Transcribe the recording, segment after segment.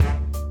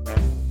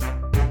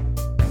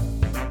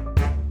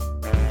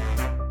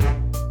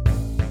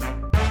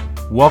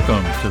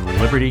Welcome to the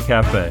Liberty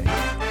Cafe,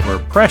 where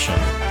oppression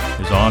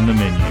is on the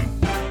menu.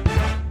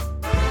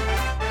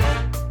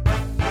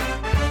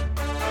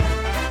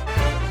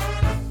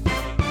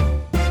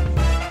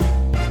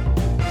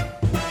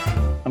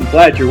 I'm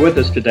glad you're with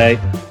us today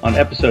on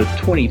episode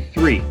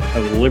 23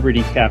 of the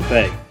Liberty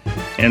Cafe,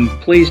 and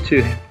pleased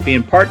to be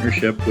in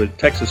partnership with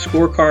Texas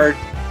Scorecard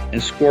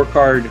and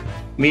Scorecard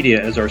Media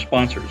as our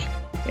sponsors.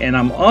 And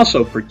I'm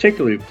also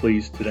particularly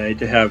pleased today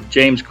to have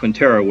James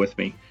Quintero with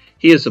me.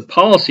 He is the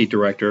policy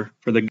director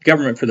for the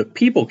Government for the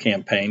People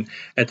campaign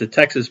at the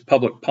Texas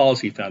Public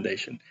Policy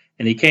Foundation.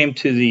 And he came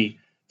to the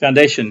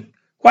foundation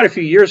quite a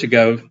few years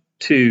ago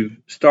to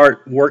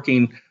start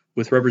working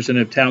with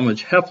Representative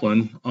Talmadge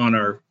Heflin on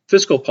our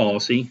fiscal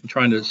policy,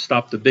 trying to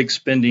stop the big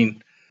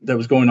spending that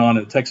was going on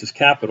in the Texas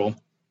Capitol.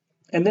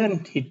 And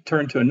then he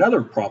turned to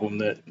another problem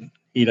that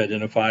he'd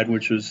identified,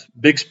 which was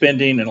big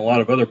spending and a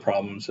lot of other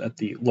problems at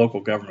the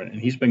local government.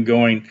 And he's been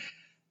going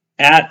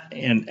at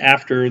and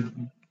after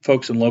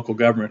folks in local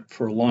government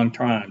for a long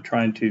time,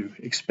 trying to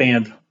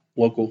expand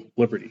local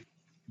liberty.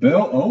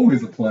 Bill,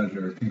 always a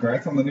pleasure.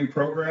 Congrats on the new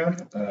program.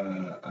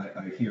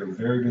 I hear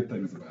very good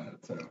things about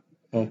it.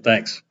 Well,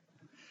 thanks.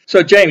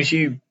 So, James,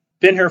 you've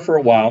been here for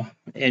a while,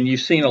 and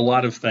you've seen a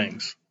lot of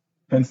things.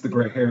 Hence the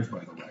gray hairs, by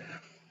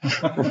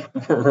the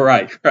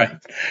Right. way.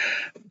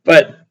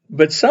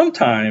 But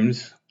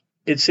sometimes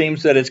it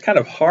seems that it's kind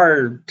of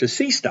hard to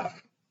see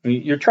stuff. I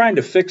mean, you're trying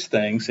to fix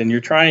things, and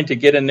you're trying to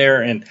get in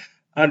there and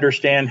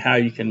understand how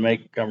you can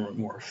make government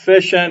more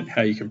efficient,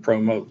 how you can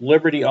promote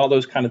liberty, all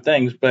those kind of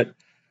things. But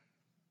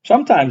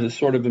sometimes it's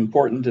sort of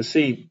important to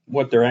see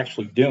what they're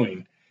actually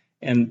doing.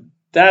 And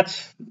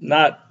that's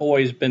not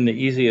always been the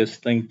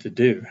easiest thing to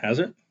do, has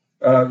it?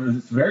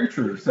 It's very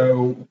true.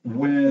 So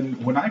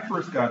when I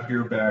first got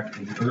here back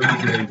in the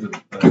early days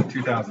of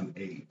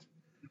 2008,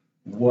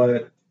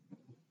 what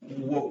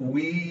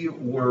we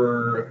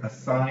were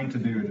assigned to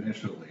do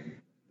initially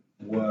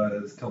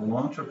was to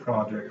launch a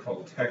project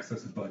called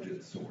Texas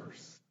Budget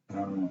Source.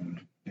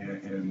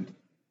 And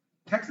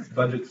Texas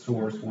Budget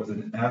Source was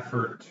an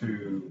effort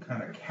to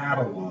kind of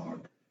catalog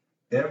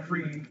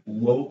every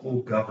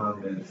local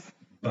government's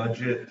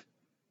budget,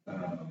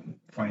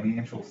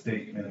 financial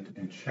statement,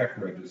 and check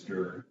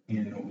register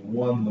in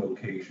one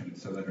location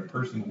so that a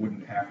person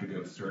wouldn't have to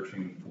go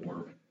searching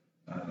for,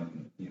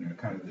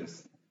 kind of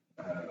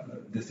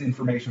this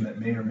information that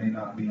may or may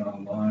not be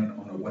online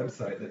on a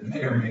website that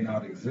may or may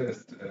not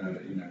exist.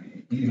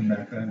 Even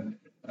back then,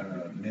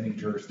 many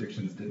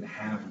jurisdictions didn't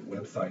have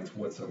websites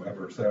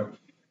whatsoever. So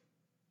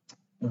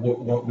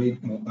what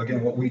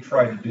we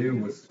tried to do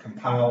was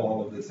compile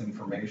all of this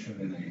information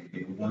in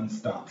a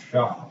one-stop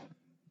shop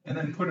and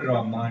then put it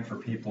online for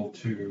people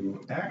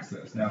to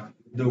access. Now,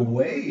 the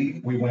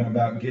way we went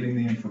about getting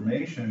the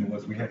information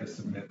was we had to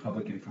submit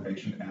Public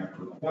Information Act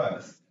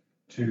requests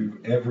to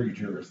every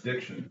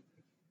jurisdiction.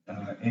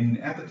 And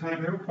at the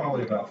time, there were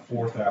probably about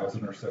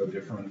 4,000 or so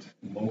different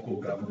local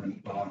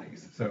government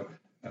bodies. So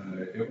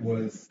it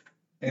was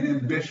an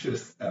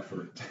ambitious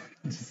effort,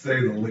 to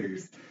say the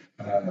least.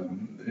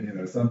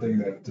 Something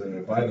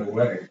that, by the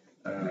way,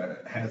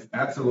 has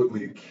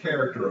absolutely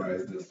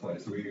characterized this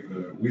place.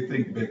 We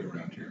think big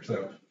around here.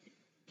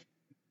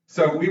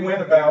 So we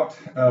went about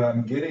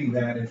getting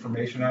that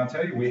information. I'll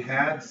tell you, we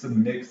had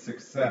some mixed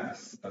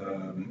success.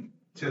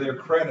 To their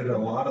credit, a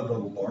lot of the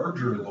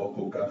larger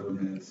local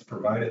governments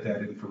provided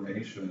that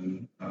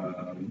information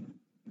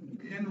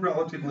in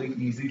relatively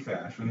easy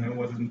fashion.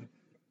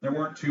 There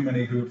weren't too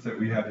many hoops that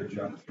we had to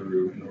jump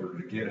through in order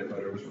to get it, but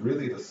it was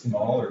really the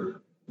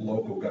smaller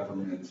local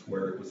governments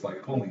where it was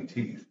like pulling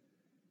teeth.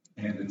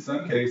 And in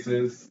some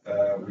cases,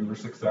 we were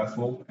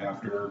successful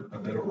after a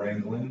bit of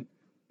wrangling.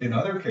 In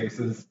other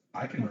cases,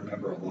 I can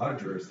remember a lot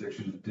of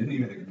jurisdictions didn't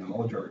even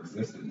acknowledge our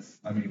existence.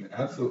 I mean,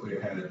 absolutely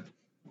had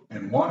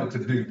and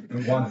wanted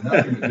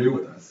nothing to do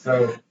with us.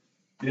 So,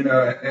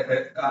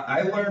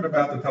 I learned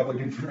about the Public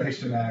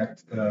Information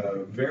Act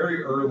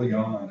very early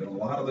on, and a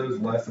lot of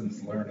those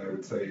lessons learned, I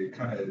would say,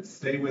 kind of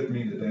stay with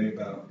me today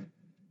about,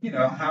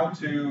 how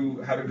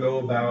to go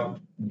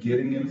about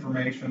getting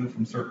information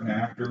from certain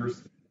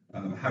actors,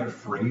 how to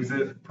phrase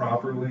it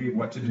properly,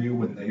 what to do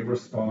when they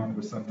respond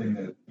with something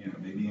that,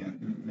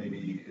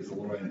 maybe is a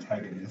little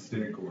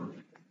antagonistic or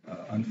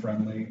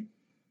unfriendly.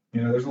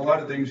 There's a lot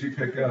of things you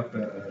pick up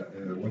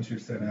once you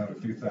send out a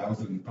few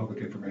thousand Public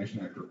Information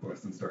Act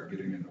requests and start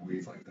getting in the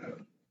weeds like that.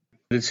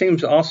 It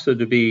seems also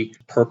to be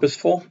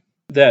purposeful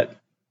that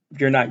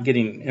you're not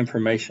getting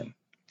information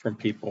from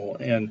people.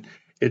 And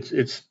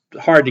it's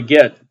hard to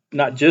get,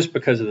 not just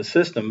because of the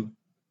system,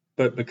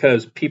 but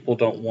because people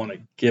don't want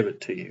to give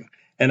it to you.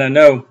 And I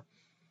know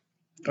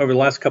over the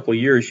last couple of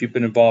years, you've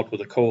been involved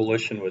with a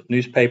coalition with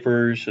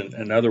newspapers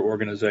and other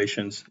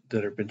organizations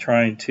that have been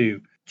trying to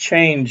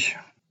change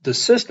the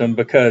system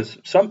because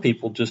some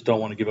people just don't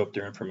want to give up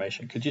their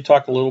information. Could you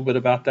talk a little bit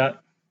about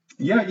that?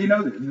 Yeah,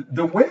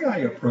 the way I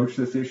approach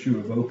this issue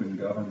of open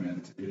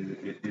government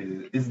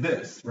is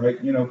this, right?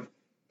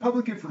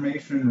 Public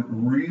information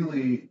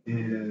really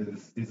is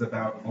is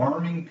about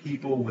arming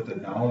people with the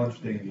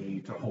knowledge they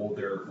need to hold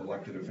their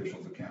elected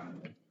officials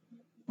accountable.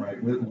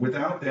 Right?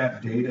 Without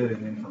that data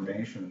and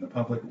information, the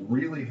public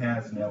really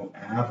has no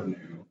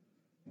avenue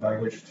by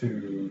which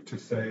to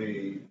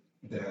say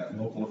that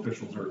local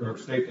officials or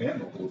state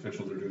and local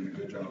officials are doing a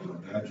good job or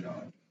a bad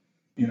job.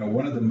 You know,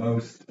 one of the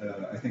most,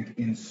 I think,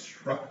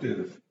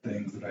 instructive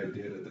things that I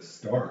did at the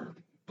start,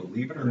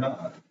 believe it or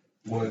not,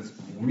 was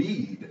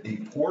read a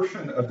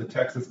portion of the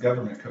Texas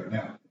Government Code.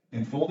 Now,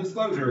 in full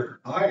disclosure,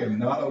 I am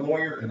not a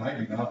lawyer and I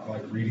do not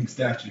like reading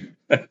statute.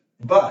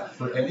 But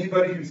for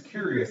anybody who's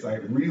curious, I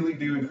really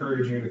do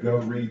encourage you to go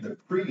read the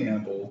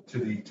preamble to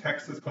the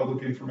Texas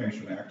Public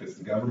Information Act. It's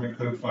the Government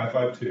Code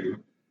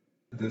 552.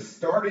 The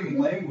starting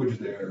language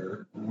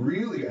there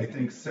really, I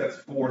think, sets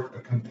forth a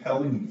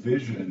compelling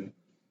vision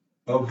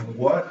of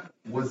what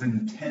was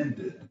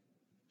intended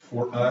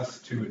for us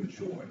to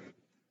enjoy.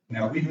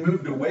 Now, we've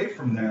moved away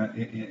from that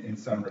in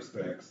some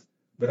respects,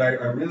 but I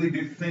really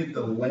do think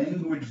the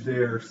language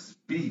there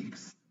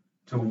speaks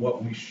to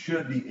what we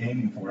should be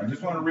aiming for. I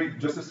just want to read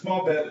just a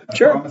small bit. I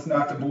promise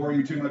not to bore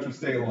you too much with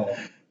state law,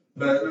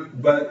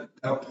 but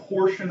a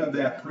portion of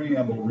that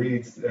preamble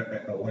reads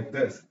like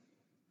this.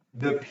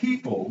 The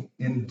people,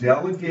 in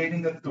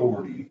delegating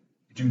authority,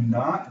 do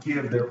not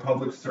give their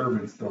public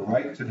servants the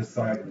right to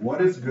decide what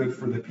is good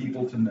for the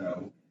people to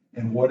know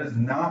and what is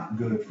not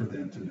good for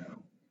them to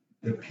know.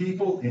 The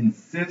people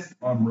insist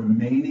on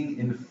remaining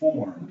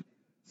informed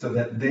so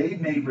that they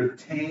may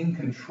retain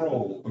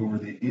control over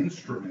the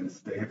instruments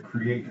they have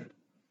created.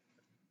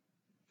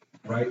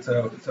 Right?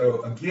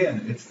 So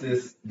again, it's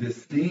this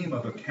theme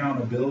of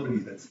accountability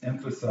that's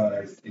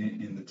emphasized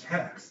in the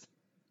text.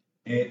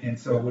 And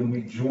so when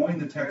we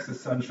joined the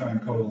Texas Sunshine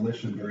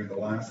Coalition during the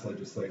last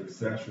legislative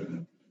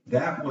session,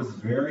 that was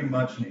very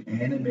much an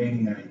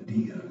animating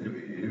idea.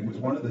 It was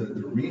one of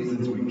the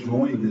reasons we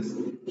joined this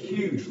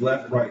huge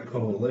left-right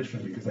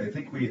coalition, because I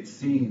think we had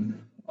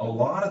seen a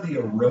lot of the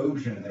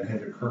erosion that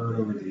had occurred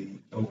over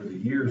the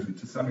years, and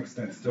to some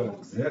extent still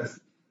exists,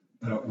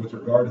 with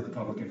regard to the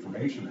Public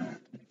Information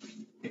Act.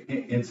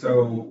 And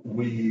so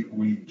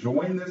we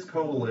joined this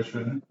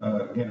coalition,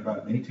 again,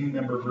 about an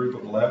 18-member group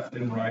of left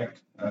and right,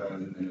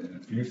 and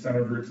a few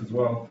center groups as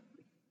well.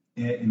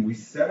 And we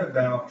set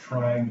about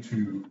trying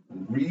to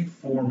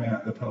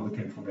reformat the Public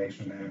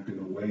Information Act in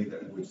a way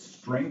that would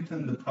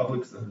strengthen the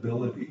public's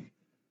ability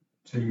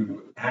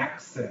to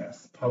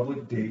access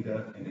public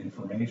data and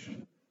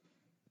information.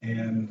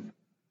 And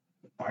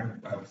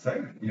I would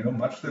say,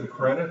 much to the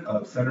credit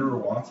of Senator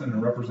Watson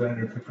and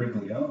Representative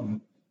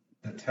Capriglione,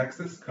 the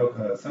Texas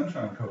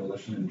Sunshine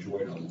Coalition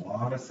enjoyed a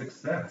lot of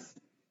success.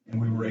 And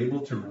we were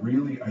able to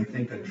really, I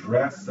think,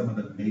 address some of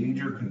the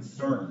major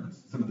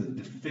concerns, some of the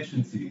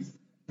deficiencies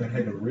that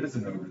had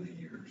arisen over the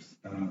years.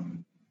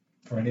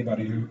 For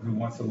anybody who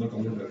wants to look a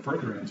little bit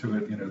further into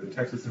it, the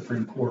Texas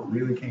Supreme Court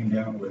really came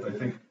down with, I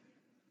think,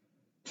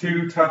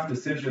 two tough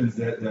decisions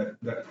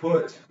that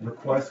put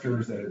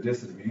requesters at a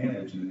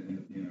disadvantage.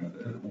 And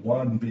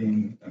one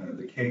being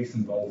the case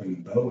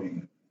involving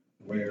Boeing,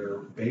 where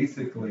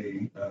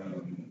basically,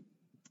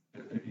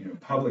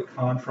 public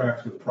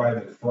contracts with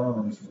private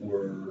firms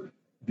were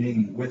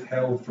being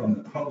withheld from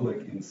the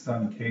public in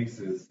some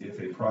cases if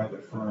a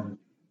private firm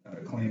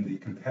claimed a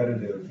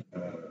competitive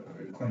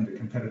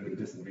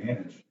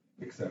disadvantage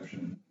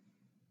exception.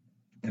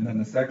 And then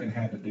the second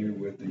had to do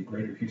with the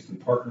Greater Houston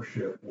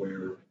Partnership,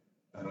 where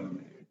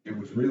it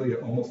was really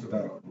almost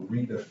about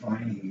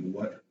redefining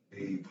what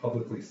a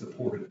publicly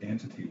supported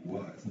entity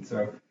was. And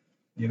so,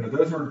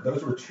 those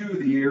were two of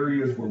the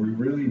areas where we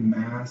really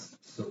massed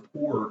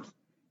support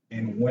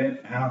and went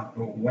at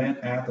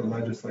the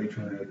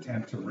legislature in an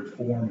attempt to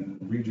reform and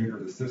rejigger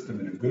the system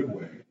in a good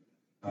way.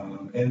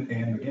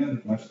 And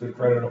again, much to the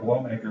credit of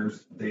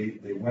lawmakers, they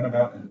went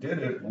about and did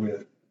it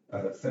with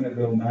Senate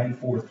Bill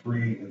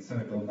 943 and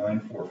Senate Bill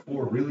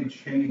 944, really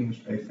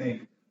changed, I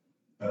think,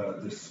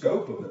 the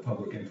scope of the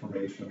Public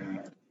Information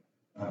Act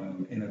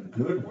in a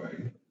good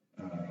way.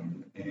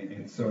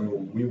 And so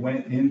we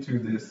went into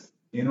this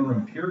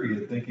interim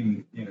period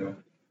thinking,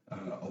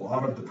 a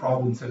lot of the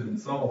problems had been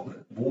solved,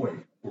 but boy,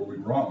 were we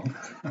wrong.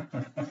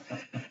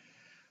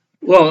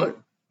 Well,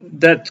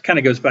 that kind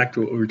of goes back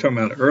to what we were talking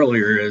about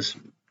earlier, is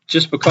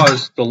just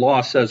because the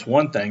law says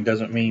one thing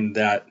doesn't mean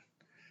that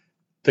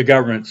the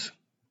government's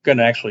going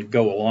to actually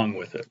go along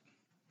with it.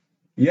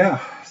 Yeah,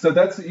 so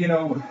that's,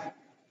 there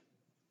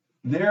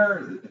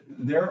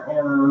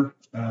are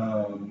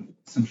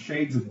some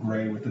shades of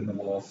gray within the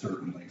law,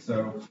 certainly.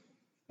 So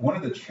one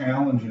of the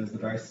challenges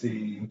that I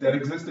see that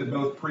existed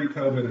both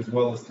pre-COVID as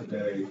well as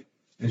today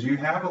is you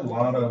have a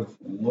lot of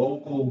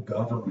local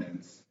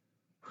governments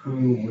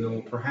who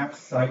will perhaps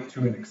cite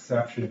to an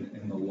exception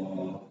in the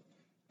law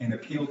and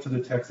appeal to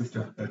the Texas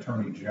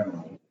Attorney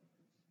General.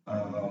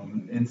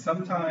 And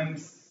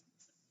sometimes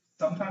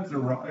they're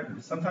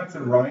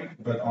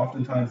right, but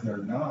oftentimes they're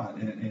not.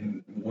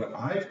 And what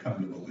I've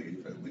come to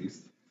believe, at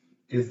least,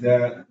 is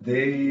that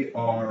they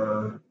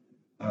are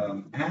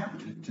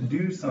apt to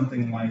do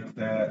something like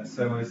that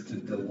so as to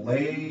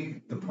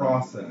delay the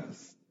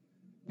process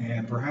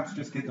and perhaps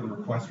just get the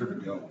requester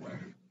to go away,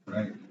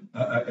 right?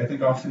 I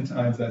think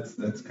oftentimes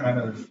that's kind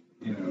of,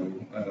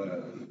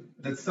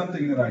 that's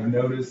something that I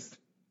noticed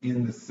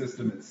in the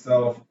system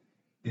itself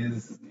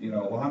is, a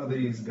lot of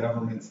these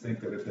governments think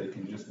that if they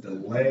can just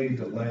delay,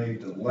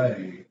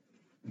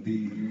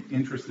 the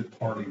interested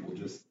party will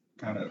just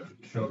kind of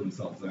show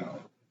themselves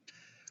out.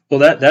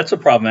 Well, that's a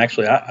problem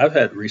actually I've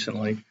had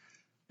recently.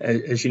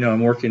 As you know,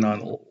 I'm working on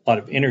a lot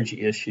of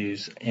energy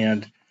issues,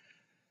 and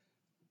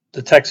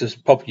the Texas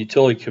Public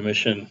Utility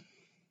Commission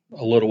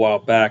a little while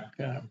back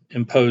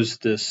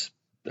imposed this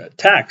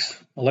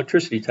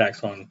electricity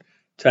tax on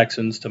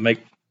Texans to make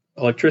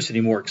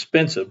electricity more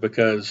expensive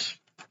because,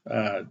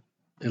 at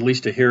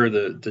least to hear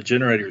the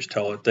generators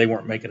tell it, they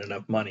weren't making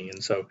enough money.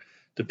 And so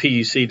the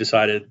PUC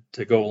decided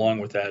to go along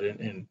with that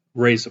and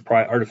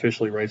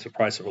artificially raise the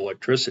price of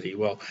electricity.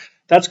 Well,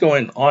 that's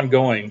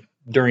ongoing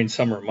during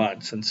summer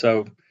months. And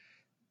so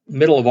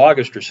middle of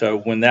August or so,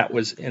 when that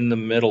was in the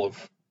middle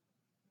of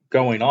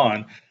going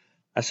on,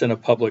 I sent a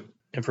public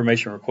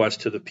information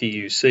request to the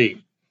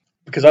PUC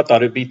because I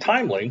thought it'd be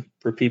timely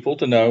for people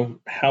to know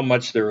how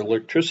much their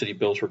electricity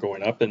bills were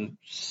going up in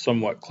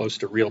somewhat close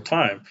to real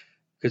time,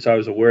 because I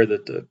was aware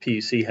that the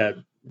PUC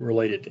had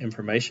related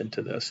information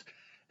to this.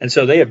 And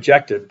so they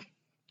objected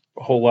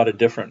a whole lot of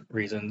different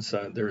reasons.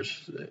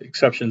 There's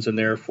exceptions in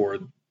there for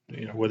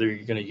whether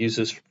you're going to use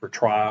this for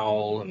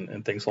trial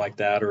and things like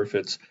that, or if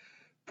it's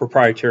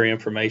proprietary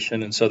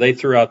information. And so they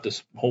threw out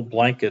this whole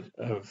blanket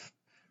of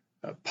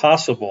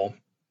possible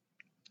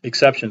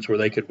exceptions where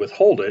they could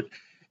withhold it.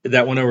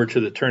 That went over to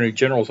the Attorney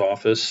General's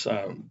office.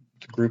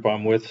 The group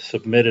I'm with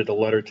submitted a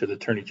letter to the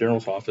Attorney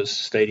General's office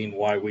stating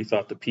why we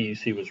thought the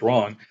PUC was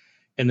wrong.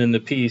 And then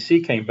the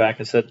PUC came back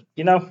and said,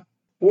 we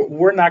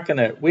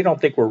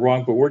don't think we're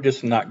wrong, but we're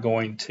just not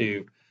going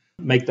to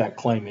make that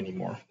claim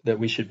anymore, that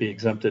we should be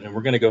exempted, and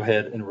we're going to go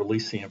ahead and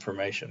release the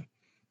information.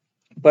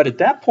 But at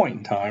that point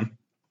in time,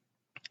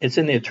 it's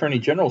in the Attorney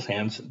General's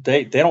hands.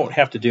 They don't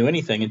have to do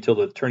anything until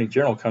the Attorney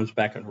General comes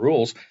back and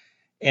rules.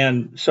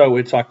 And so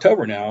it's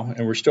October now,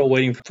 and we're still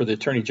waiting for the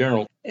Attorney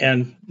General.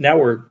 And now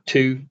we're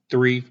 2,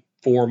 3,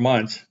 4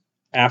 months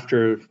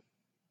after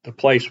the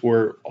place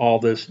where all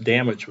this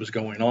damage was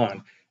going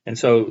on. And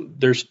so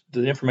the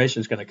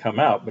information is going to come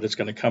out, but it's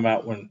going to come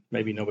out when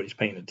maybe nobody's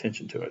paying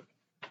attention to it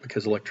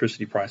because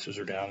electricity prices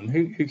are down.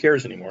 And who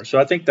cares anymore? So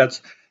I think that's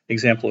an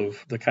example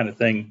of the kind of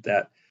thing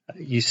that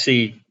you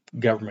see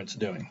governments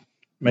doing.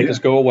 Make us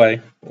go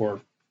away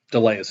or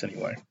delay us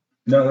anyway.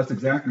 No, that's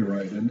exactly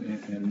right. And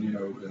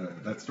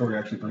that story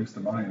actually brings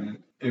to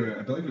mind,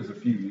 I believe it was a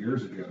few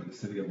years ago, the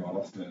city of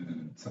Austin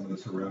and some of the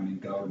surrounding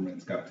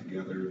governments got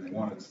together and they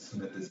wanted to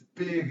submit this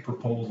big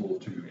proposal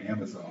to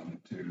Amazon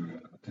to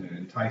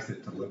entice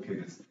it to locate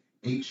its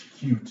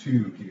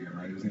HQ2 here,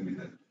 right? It was going to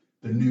be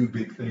the new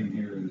big thing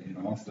here in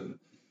Austin.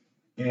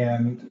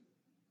 And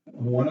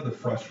one of the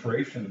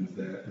frustrations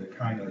that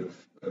kind of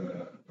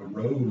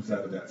arose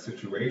out of that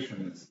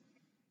situation is,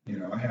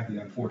 I had the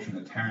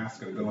unfortunate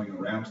task of going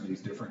around to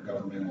these different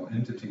governmental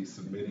entities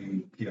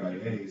submitting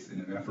PIAs in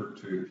an effort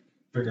to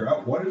figure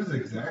out what is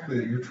exactly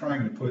that you're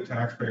trying to put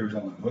taxpayers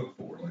on the hook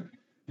for.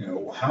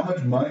 Like, how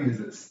much money is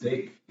at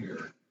stake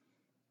here?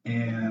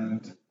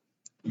 And,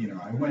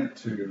 I went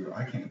to,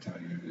 I can't tell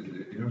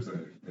you, it was a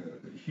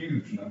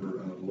huge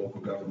number of local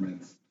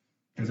governments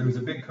because it was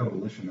a big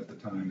coalition at the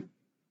time.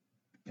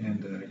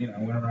 And, I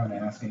went around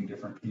asking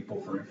different people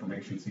for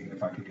information, seeing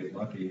if I could get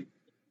lucky.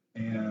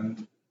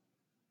 And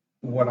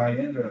what I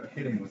ended up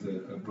hitting was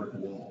a brick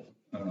wall.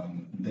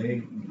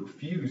 They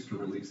refused to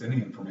release any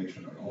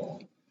information at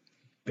all,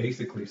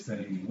 basically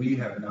saying, we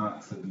have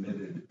not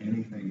submitted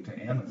anything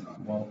to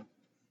Amazon. Well,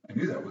 I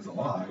knew that was a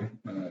lie,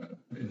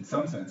 in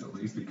some sense at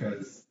least,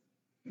 because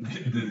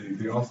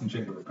the Austin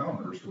Chamber of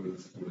Commerce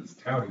was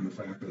touting the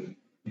fact that,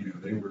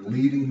 they were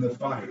leading the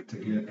fight to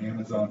get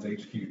Amazon's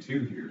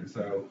HQ2 here. And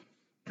so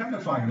kind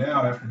of find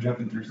out after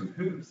jumping through some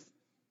hoops,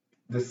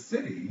 the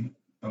city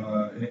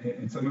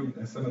and some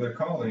of their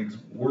colleagues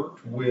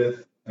worked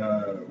with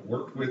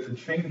the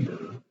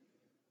chamber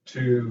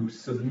to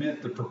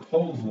submit the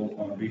proposal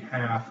on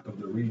behalf of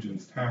the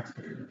region's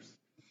taxpayers.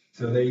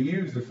 So they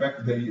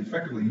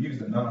effectively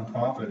used a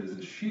nonprofit as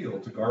a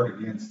shield to guard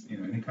against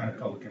any kind of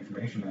Public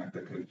Information Act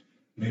that could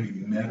maybe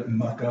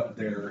muck up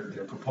their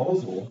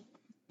proposal,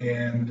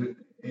 and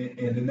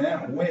in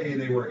that way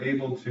they were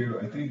able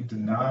to, I think,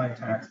 deny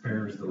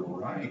taxpayers the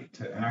right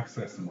to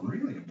access some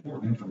really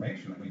important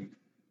information. I mean,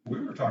 we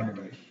were talking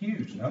about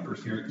huge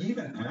numbers here,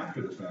 even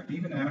after the fact,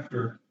 even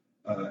after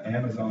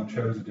Amazon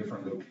chose a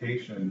different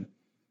location.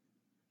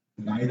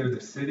 Neither the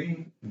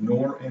city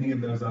nor any of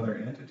those other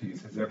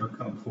entities has ever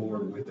come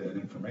forward with that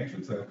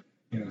information. So,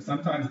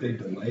 sometimes they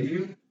delay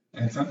you,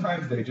 and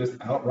sometimes they just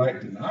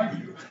outright deny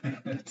you.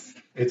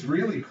 It's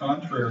really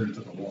contrary to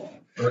the law,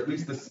 or at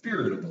least the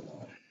spirit of the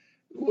law.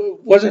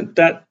 Wasn't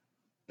that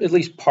at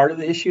least part of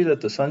the issue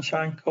that the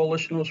Sunshine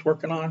Coalition was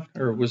working on,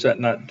 or was that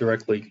not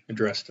directly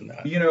addressed in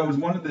that? It was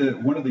one of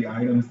the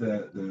items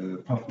that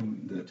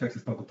the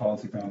Texas Public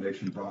Policy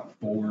Foundation brought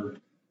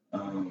forward.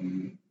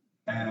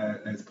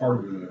 as part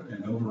of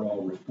an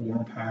overall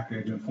reform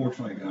package.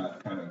 Unfortunately, it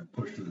got kind of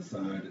pushed to the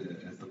side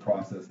as the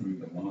process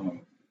moved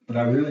along. But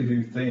I really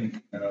do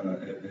think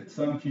at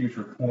some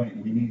future point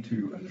we need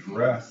to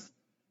address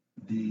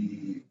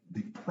the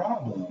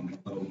problem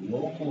of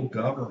local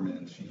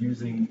governments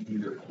using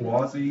either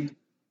quasi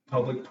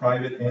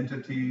public-private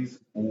entities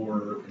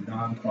or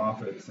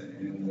nonprofits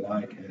and the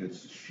like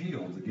as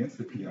shields against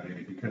the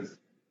PIA, because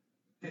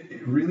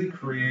it really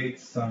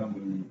creates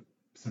some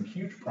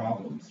huge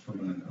problems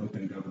from an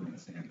open government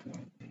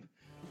standpoint.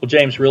 Well,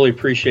 James, really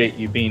appreciate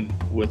you being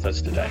with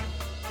us today.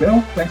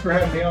 Bill, thanks for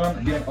having me on.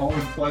 Again,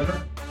 always a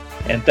pleasure.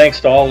 And thanks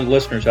to all the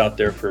listeners out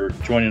there for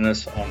joining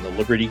us on the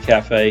Liberty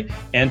Cafe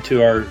and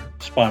to our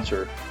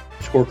sponsor,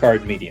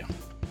 Scorecard Media.